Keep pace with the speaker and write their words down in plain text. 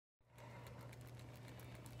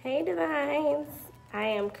Hey Devines, I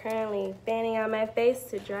am currently fanning out my face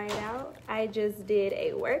to dry it out. I just did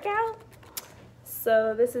a workout,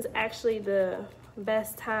 so this is actually the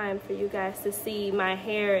best time for you guys to see my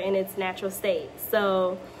hair in its natural state.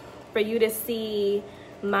 So for you to see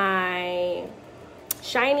my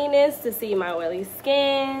shininess, to see my oily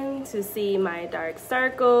skin, to see my dark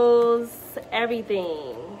circles,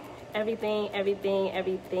 everything.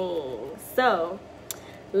 So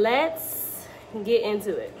let's get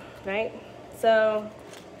into it, right? So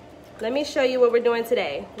let me show you what we're doing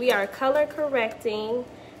today. We are color correcting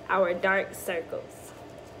our dark circles.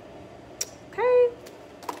 Okay,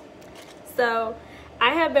 so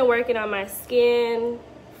I have been working on my skin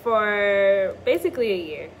for basically a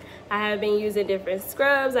year. I have been using different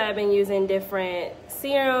scrubs, I have been using different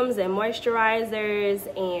serums and moisturizers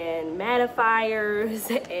and mattifiers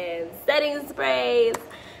and setting sprays.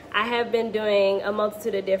 I have been doing a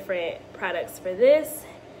multitude of different products for this,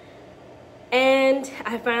 and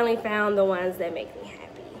I finally found the ones that make me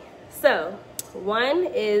happy. So one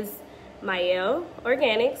is Mielle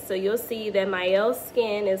Organics. So you'll see that Mielle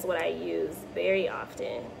Skin is what I use very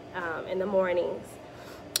often in the mornings.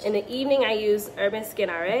 In the evening, I use Urban Skin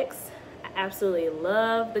RX. I absolutely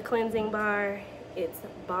love the cleansing bar. It's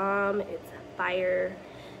bomb, it's fire.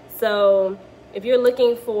 So if you're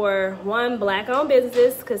looking for one black-owned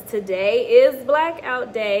business, because today is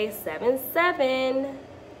Blackout Day, 7/7,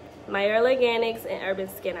 Mielle Organics and Urban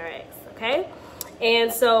Skin RX, okay? And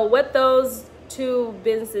so what those two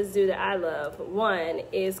businesses do that I love, one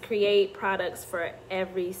is create products for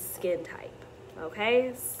every skin type,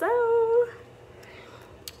 okay? So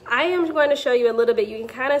I am going to show you a little bit. You can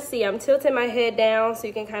kind of see, I'm tilting my head down so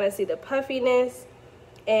you can kind of see the puffiness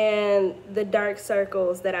and the dark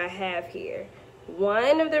circles that I have here.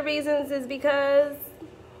 One of the reasons is because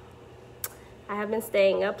I have been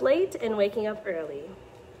staying up late and waking up early.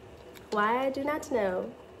 Why, I do not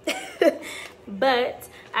know. But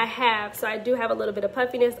I do have a little bit of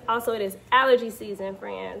puffiness. Also, it is allergy season,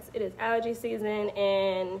 friends. It is allergy season,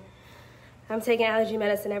 and I'm taking allergy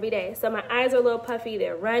medicine every day. So my eyes are a little puffy,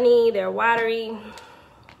 they're runny, they're watery,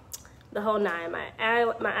 the whole nine. My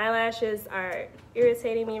eyelashes are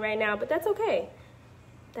irritating me right now, but that's okay.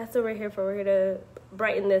 That's what we're here for. We're here to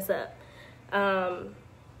brighten this up.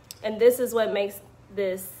 And this is what makes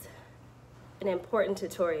this an important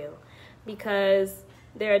tutorial, because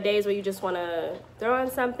there are days where you just want to throw on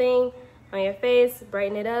something on your face,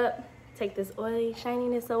 brighten it up, take this oily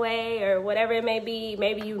shininess away, or whatever it may be.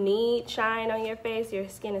 Maybe you need shine on your face, your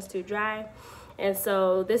skin is too dry. And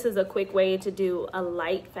so this is a quick way to do a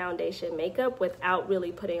light foundation makeup without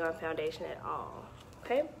really putting on foundation at all,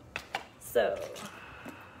 okay? So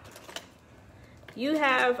you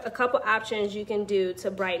have a couple options you can do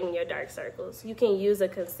to brighten your dark circles. You can use a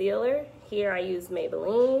concealer. Here I use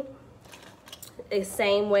Maybelline. The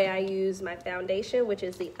same way I use my foundation, which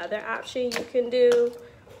is the other option you can do.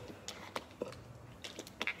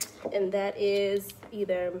 And that is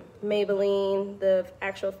either Maybelline, the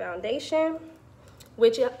actual foundation,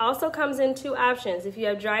 which also comes in two options. If you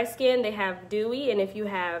have dry skin, they have dewy, and if you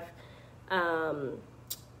have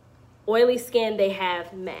oily skin, they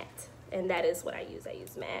have matte. And that is what I use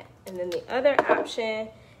matte. And then the other option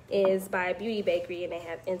is by Bakerie, and they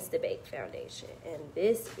have Insta Bake foundation. And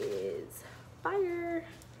this is fire.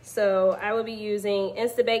 So I will be using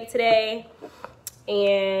Insta Bake today,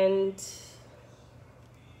 and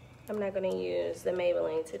I'm not gonna use the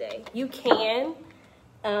Maybelline today. You can,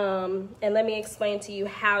 and let me explain to you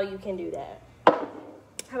how you can do that.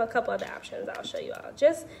 I have a couple other options I'll show you all,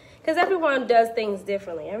 just because everyone does things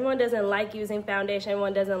differently. Everyone doesn't like using foundation,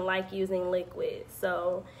 everyone doesn't like using liquid.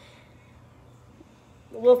 So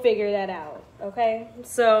we'll figure that out, okay?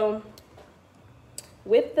 So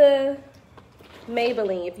with the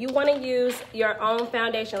Maybelline, if you want to use your own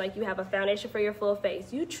foundation, like you have a foundation for your full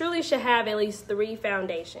face, you truly should have at least 3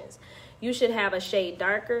 foundations. You should have a shade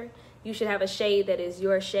darker, you should have a shade that is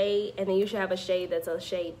your shade, and then you should have a shade that's a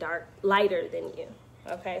shade lighter than you.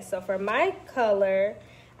 Okay, so for my color,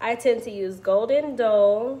 I tend to use Golden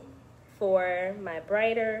Dole for my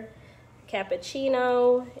brighter.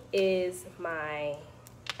 Cappuccino is my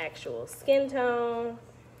actual skin tone,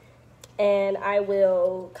 and I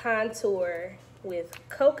will contour with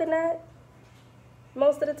coconut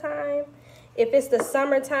most of the time. If it's the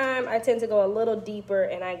summertime, I tend to go a little deeper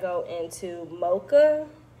and I go into mocha.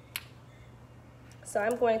 So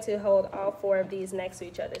I'm going to hold all 4 of these next to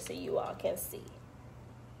each other so you all can see.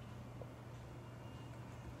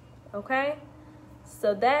 Okay,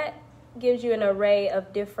 so that gives you an array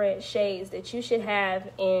of different shades that you should have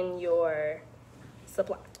in your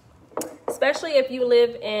supply. especially if you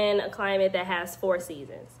live in a climate that has 4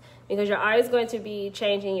 seasons, because you're always going to be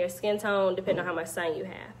changing your skin tone depending on how much sun you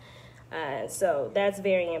have. So that's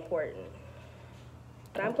very important.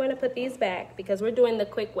 But I'm going to put these back because we're doing the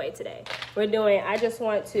quick way today. I just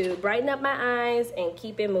want to brighten up my eyes and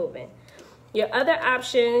keep it moving. Your other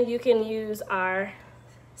option you can use are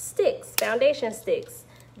Stix, foundation sticks.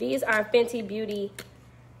 These are Fenty Beauty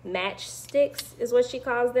Match Sticks is what she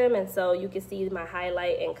calls them. And so you can see my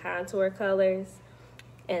highlight and contour colors.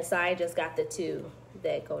 And so I just got the 2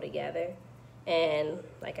 that go together. And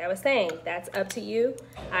like I was saying, that's up to you.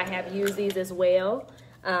 I have used these as well.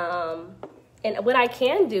 And what I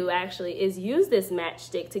can do actually is use this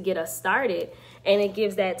matchstick to get us started, and it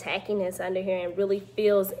gives that tackiness under here and really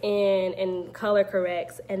fills in and color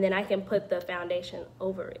corrects, and then I can put the foundation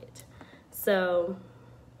over it. So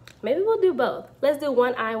maybe we'll do both. Let's do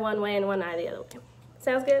one eye one way and one eye the other way.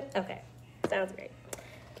 Sounds good? Okay, sounds great.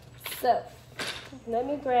 So let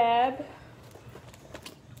me grab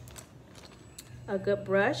a good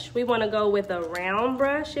brush. We want to go with a round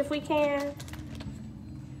brush if we can.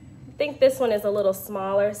 I think this one is a little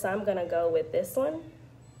smaller, so I'm gonna go with this one.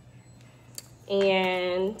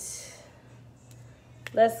 And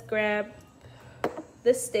let's grab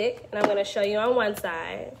this stick, and I'm gonna show you on one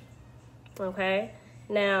side. Okay,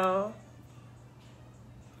 now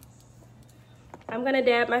I'm gonna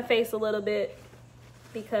dab my face a little bit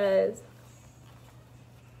because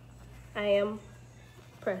I am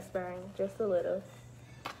perspiring just a little.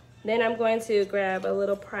 Then I'm going to grab a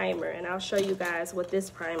little primer, and I'll show you guys what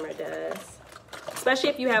this primer does, especially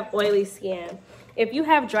if you have oily skin. If you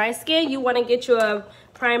have dry skin, you want to get you a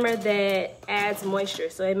primer that adds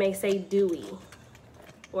moisture, so it may say dewy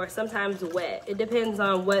or sometimes wet. It depends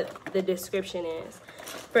on what the description is.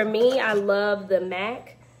 For me, I love the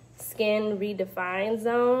MAC Skin Redefine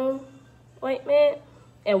Zone ointment,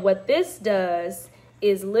 and what this does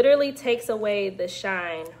is literally takes away the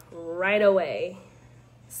shine right away.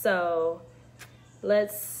 So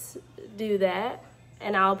let's do that,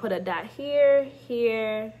 and I'll put a dot here,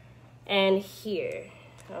 here, and here,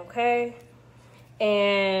 okay?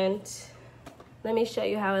 And let me show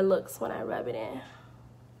you how it looks when I rub it in.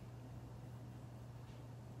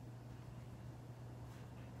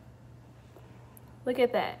 Look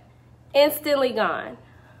at that, instantly gone.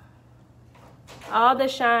 All the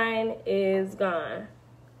shine is gone.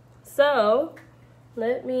 So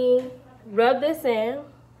let me rub this in.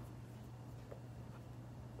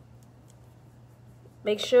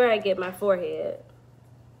 Make sure I get my forehead,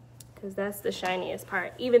 because that's the shiniest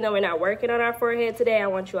part. Even though we're not working on our forehead today, I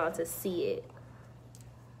want you all to see it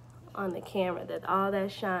on the camera that all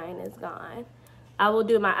that shine is gone. I will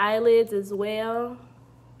do my eyelids as well,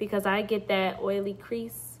 because I get that oily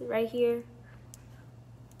crease right here.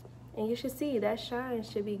 And you should see that shine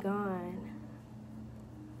should be gone.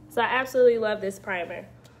 So I absolutely love this primer.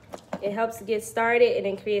 It helps get started and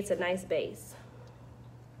it creates a nice base.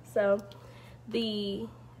 So the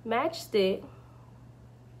matchstick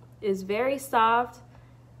is very soft.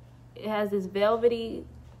 It has this velvety,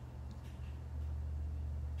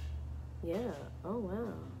 yeah, oh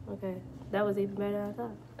wow, okay. That was even better than I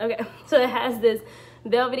thought. Okay, so it has this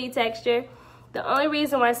velvety texture. The only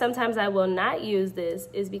reason why sometimes I will not use this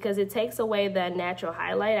is because it takes away the natural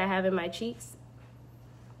highlight I have in my cheeks.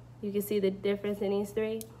 You can see the difference in these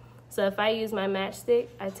 3. So if I use my matchstick,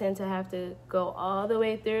 I tend to have to go all the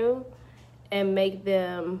way through and make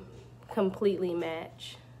them completely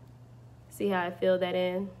match. See how I fill that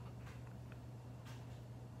in?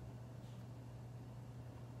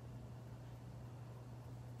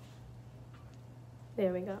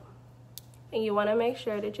 There we go. And you want to make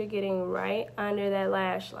sure that you're getting right under that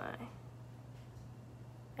lash line.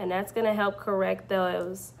 And that's going to help correct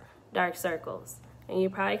those dark circles. And you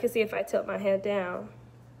probably can see if I tilt my head down,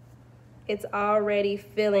 it's already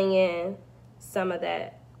filling in some of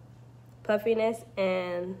that puffiness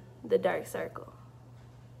and the dark circle.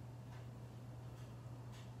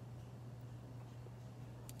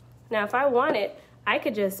 Now, if I wanted, I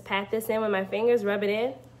could just pat this in with my fingers, rub it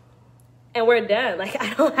in, and we're done. Like,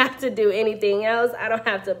 I don't have to do anything else. I don't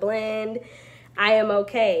have to blend. I am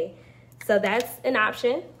okay. So that's an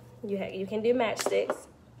option. You can do matchsticks.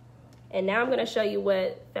 And now I'm going to show you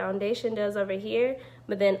what foundation does over here,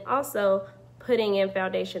 but then also putting in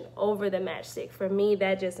foundation over the matchstick. For me,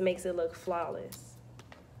 that just makes it look flawless.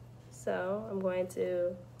 So I'm going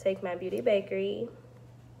to take my Beauty Bakerie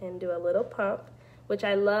and do a little pump, which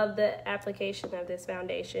I love the application of this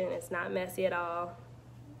foundation. It's not messy at all.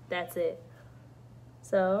 That's it.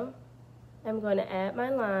 So I'm going to add my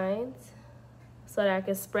lines so that I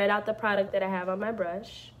can spread out the product that I have on my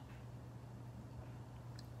brush.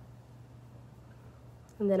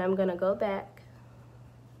 And then I'm gonna go back.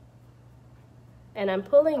 And I'm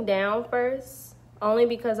pulling down first, only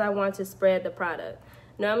because I want to spread the product.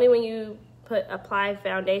 Normally when you apply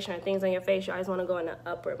foundation or things on your face, you always wanna go in an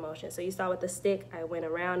upward motion. So you saw with the stick, I went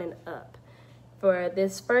around and up. For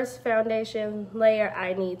this first foundation layer,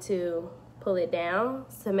 I need to pull it down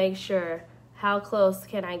to make sure how close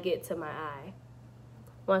can I get to my eye.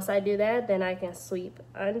 Once I do that, then I can sweep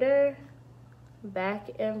under, back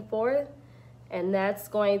and forth, and that's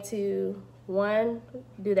going to, one,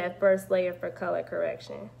 do that first layer for color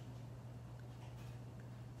correction.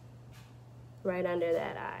 Right under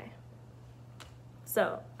that eye.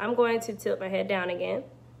 So I'm going to tilt my head down again.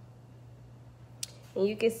 And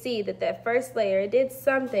you can see that that first layer, it did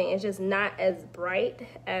something. It's just not as bright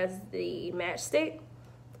as the matchstick.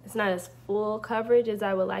 It's not as full coverage as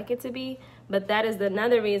I would like it to be. But that is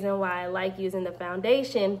another reason why I like using the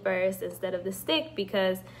foundation first instead of the stick,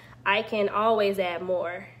 because I can always add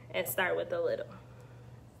more and start with a little.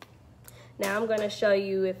 Now I'm going to show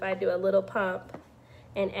you if I do a little pump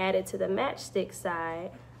and add it to the matchstick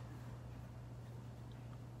side.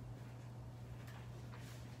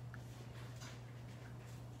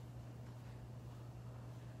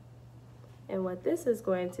 And what this is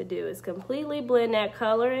going to do is completely blend that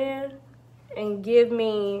color in and give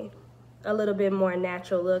me a little bit more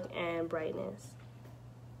natural look and brightness.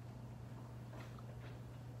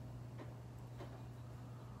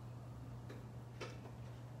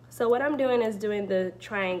 So what I'm doing is doing the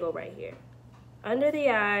triangle right here. Under the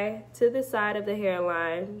eye, to the side of the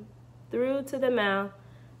hairline, through to the mouth,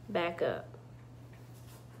 back up.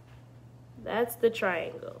 That's the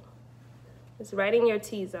triangle. It's right in your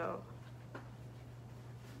T-zone.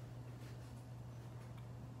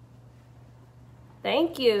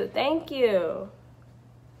 Thank you, thank you.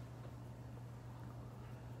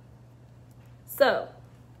 So,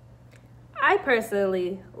 I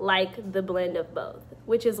personally like the blend of both,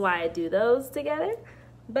 which is why I do those together.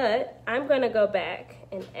 But I'm gonna go back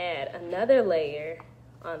and add another layer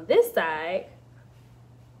on this side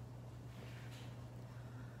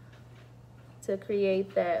to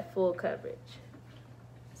create that full coverage.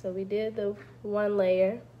 So we did the one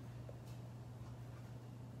layer.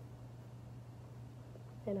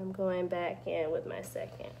 And I'm going back in with my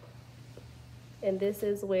second. And this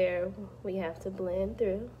is where we have to blend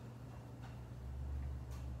through.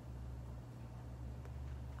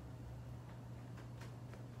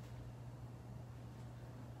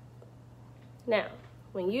 Now,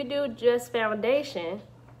 when you do just foundation,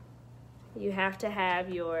 you have to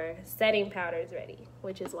have your setting powders ready,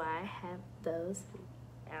 which is why I have those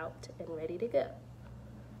out and ready to go.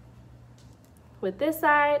 With this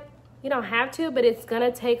side, you don't have to, but it's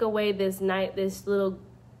gonna take away this little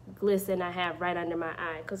glisten I have right under my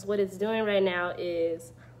eye, because what it's doing right now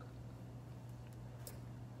is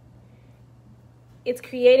it's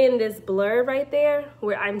creating this blur right there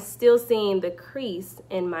where I'm still seeing the crease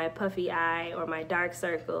in my puffy eye or my dark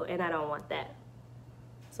circle, and I don't want that.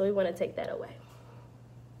 So we want to take that away.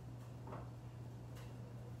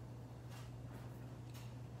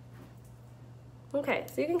 Okay,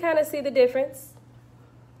 so you can kind of see the difference.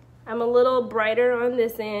 I'm a little brighter on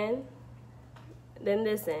this end than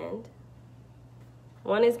this end.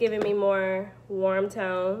 One is giving me more warm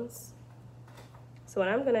tones. So what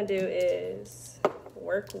I'm gonna do is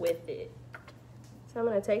work with it. So I'm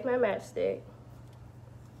gonna take my matchstick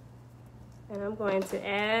and I'm going to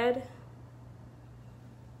add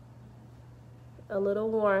a little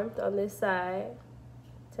warmth on this side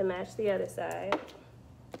to match the other side.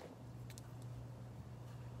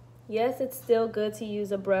 Yes, it's still good to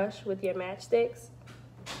use a brush with your matchsticks.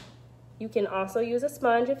 You can also use a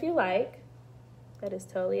sponge if you like. That is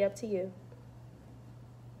totally up to you.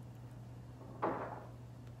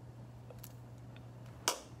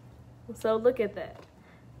 So look at that.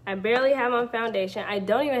 I barely have on foundation. I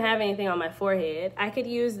don't even have anything on my forehead. I could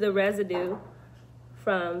use the residue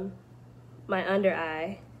from my under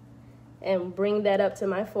eye and bring that up to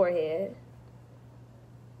my forehead.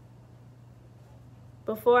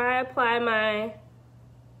 Before I apply my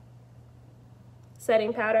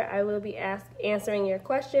setting powder, I will be answering your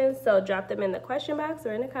questions, so drop them in the question box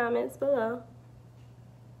or in the comments below.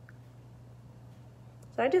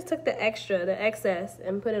 So I just took the excess,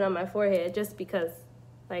 and put it on my forehead just because,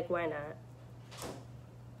 like, why not?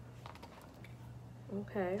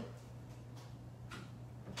 Okay.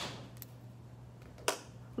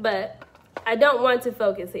 But I don't want to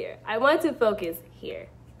focus here. I want to focus here.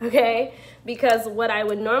 Okay, because what I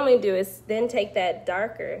would normally do is then take that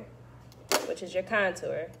darker, which is your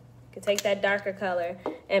contour. You can take that darker color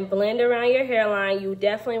and blend around your hairline. You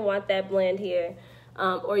definitely want that blend here.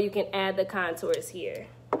 or you can add the contours here,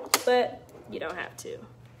 but you don't have to.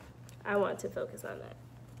 I want to focus on that.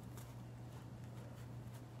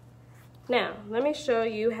 Now, let me show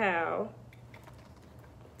you how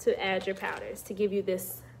to add your powders to give you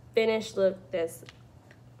this finished look that's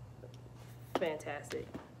fantastic.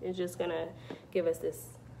 It's just gonna give us this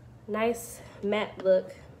nice matte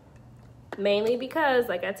look, mainly because,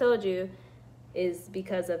 like I told you, is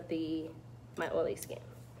because of my oily skin.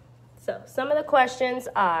 So some of the questions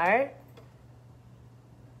are,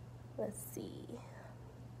 let's see.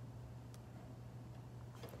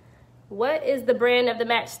 What is the brand of the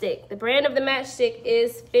matchstick? The brand of the matchstick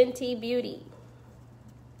is Fenty Beauty.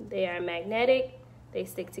 They are magnetic, they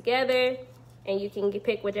stick together, and you can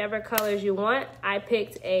pick whichever colors you want. I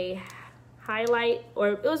picked a highlight, or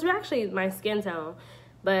it was actually my skin tone,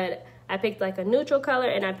 but I picked like a neutral color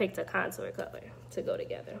and I picked a contour color to go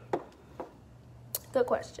together. Good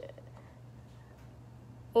question.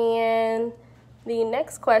 And the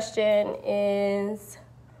next question is,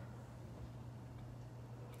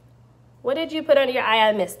 what did you put under your eye?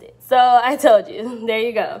 I missed it. So I told you. There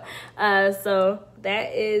you go. So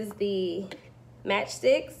that is the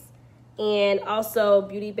Matchsticks, and also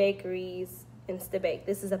Beauty Bakerie's Insta Bake.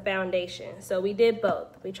 This is a foundation. So we did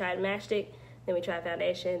both. We tried Matchstick, then we tried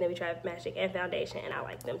foundation, then we tried Matchstick and foundation, and I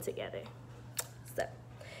like them together. So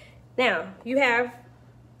now you have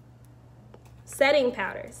setting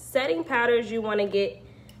powders. Setting powders you want to get,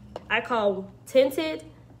 I call tinted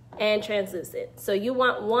and translucent. So you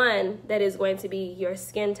want one that is going to be your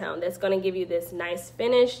skin tone, that's going to give you this nice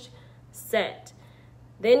finished set.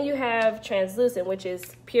 Then you have translucent, which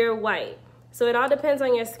is pure white. So it all depends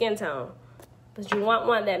on your skin tone. But you want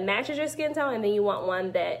one that matches your skin tone, and then you want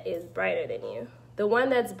one that is brighter than you. The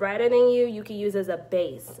one that's brighter than you can use as a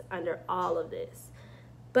base under all of this.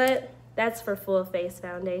 But that's for full face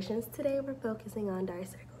foundations. Today we're focusing on dark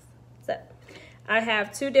circles. So I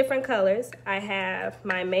have two different colors. I have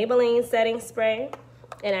my Maybelline setting spray,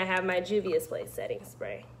 and I have my Juvia's Place setting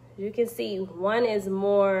spray. You can see one is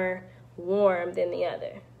more warm than the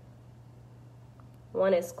other.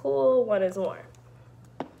 One is cool, one is warm.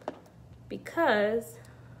 Because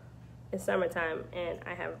it's summertime and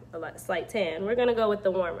I have a slight tan, we're gonna go with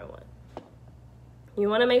the warmer one. You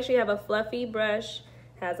wanna make sure you have a fluffy brush,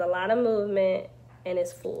 has a lot of movement, and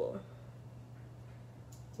is full.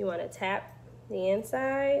 You wanna tap the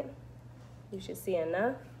inside. You should see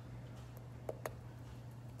enough.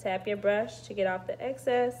 Tap your brush to get off the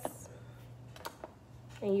excess.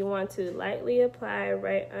 And you want to lightly apply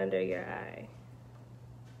right under your eye.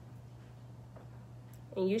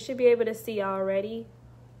 And you should be able to see already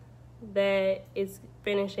that it's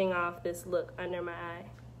finishing off this look under my eye.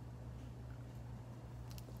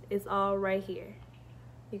 It's all right here.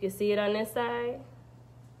 You can see it on this side,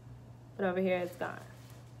 but over here it's gone.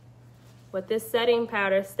 What this setting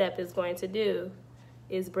powder step is going to do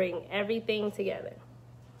is bring everything together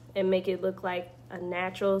and make it look like a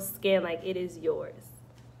natural skin, like it is yours.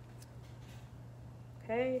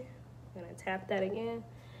 Okay, I'm gonna tap that again.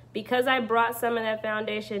 Because I brought some of that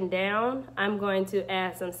foundation down, I'm going to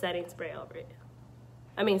add some setting spray over it.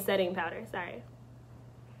 I mean setting powder, sorry.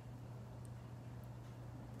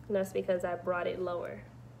 And that's because I brought it lower.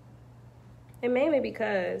 And mainly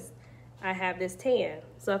because I have this tan.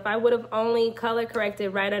 So if I would have only color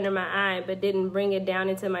corrected right under my eye but didn't bring it down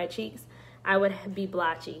into my cheeks, I would be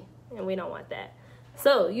blotchy, and we don't want that.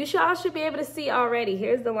 So you all should be able to see already.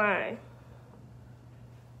 Here's the line.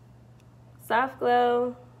 Soft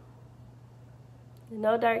glow,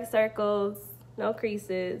 no dark circles, no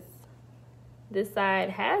creases. This side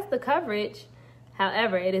has the coverage,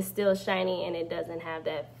 however, it is still shiny and it doesn't have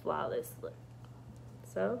that flawless look.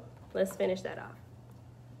 So let's finish that off.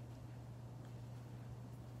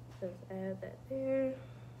 Let's add that there.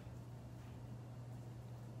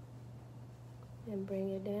 And bring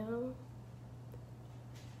it down.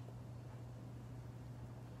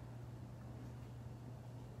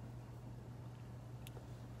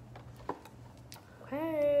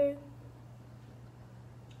 Okay.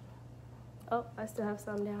 Oh, I still have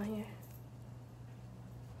some down here.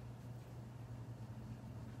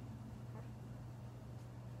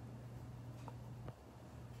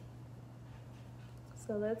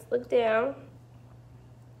 So let's look down.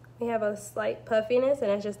 We have a slight puffiness,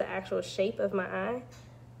 and that's just the actual shape of my eye.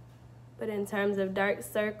 But in terms of dark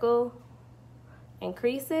circle and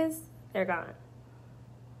creases, they're gone.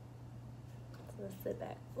 So let's sit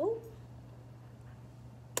back. Ooh.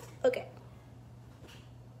 Okay.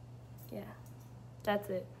 Yeah, that's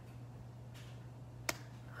it.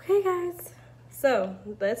 Okay, guys. So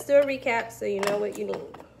let's do a recap so you know what you need.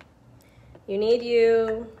 You need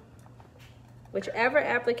whichever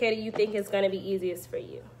applicator you think is going to be easiest for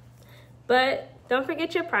you. But don't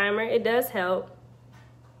forget your primer. It does help.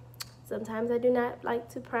 Sometimes I do not like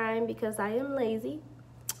to prime because I am lazy,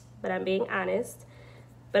 but I'm being honest.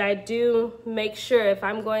 But I do make sure if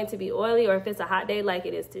I'm going to be oily or if it's a hot day like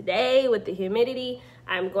it is today with the humidity,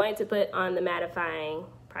 I'm going to put on the mattifying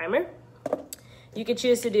primer. You could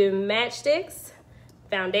choose to do matchsticks,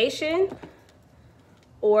 foundation,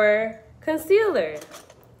 or concealer.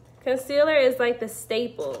 Concealer is like the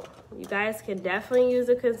staple. You guys can definitely use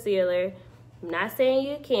a concealer. I'm not saying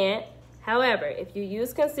you can't. However, if you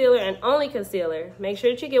use concealer and only concealer, make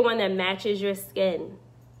sure that you get one that matches your skin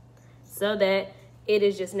so that it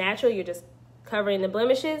is just natural. You're just covering the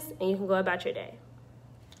blemishes and you can go about your day.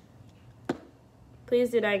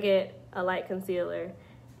 Please do not get a light concealer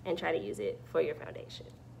and try to use it for your foundation.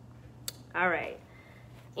 All right.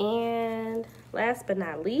 And last but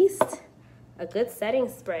not least, a good setting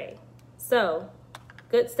spray. So,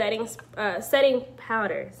 good setting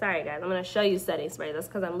powder. Sorry guys, I'm gonna show you setting spray. That's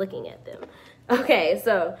because I'm looking at them. Okay,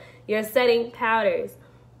 so your setting powders.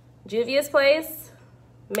 Juvia's Place,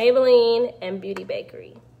 Maybelline, and Beauty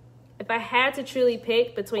Bakerie. If I had to truly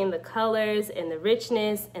pick between the colors and the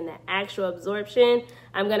richness and the actual absorption,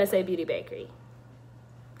 I'm gonna say Beauty Bakerie.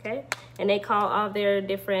 Okay, and they call all their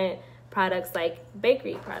different products like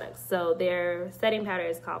bakery products. So their setting powder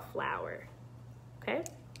is called Flour. Okay,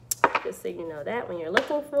 just so you know that when you're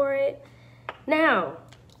looking for it. Now,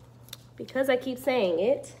 because I keep saying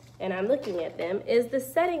it and I'm looking at them, is the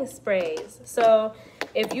setting sprays. So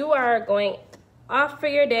if you are going off for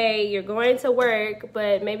your day, you're going to work,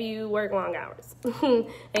 but maybe you work long hours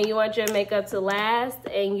and you want your makeup to last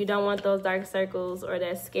and you don't want those dark circles or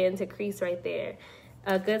that skin to crease right there.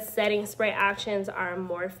 Good setting spray options are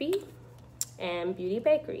Morphe and Beauty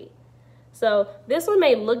Bakerie. So this one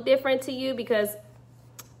may look different to you because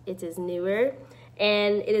it is newer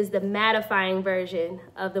and it is the mattifying version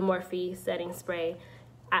of the Morphe setting spray.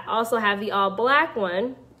 I also have the all black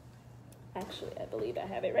one. Actually, I believe I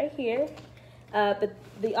have it right here. But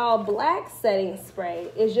the all black setting spray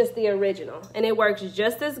is just the original and it works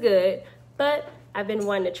just as good, but I've been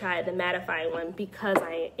wanting to try the mattifying one because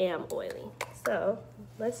I am oily. So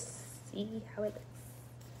let's see how it looks.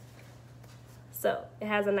 So it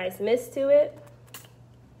has a nice mist to it.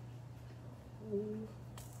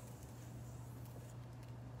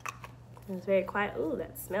 It's very quiet. Ooh,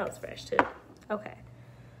 that smells fresh too. Okay.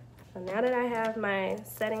 So now that I have my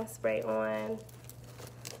setting spray on,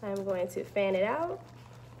 I'm going to fan it out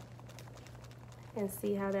and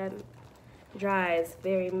see how that dries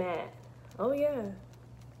very matte. Oh yeah,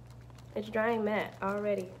 it's drying matte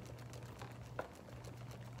already.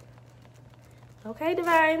 Okay,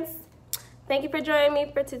 Devines, thank you for joining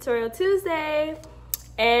me for Tutorial Tuesday,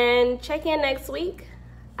 and check in next week.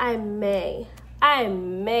 I may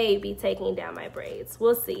be taking down my braids.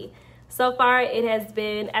 We'll see. So far, it has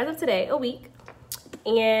been, as of today, a week.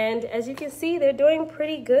 And as you can see, they're doing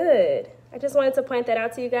pretty good. I just wanted to point that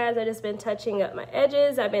out to you guys. I've just been touching up my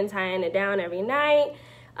edges. I've been tying it down every night.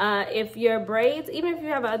 If your braids, even if you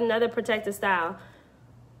have another protective style,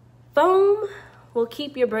 foam will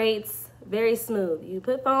keep your braids very smooth. You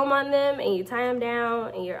put foam on them and you tie them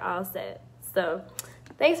down and you're all set. So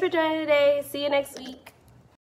thanks for joining today. See you next week.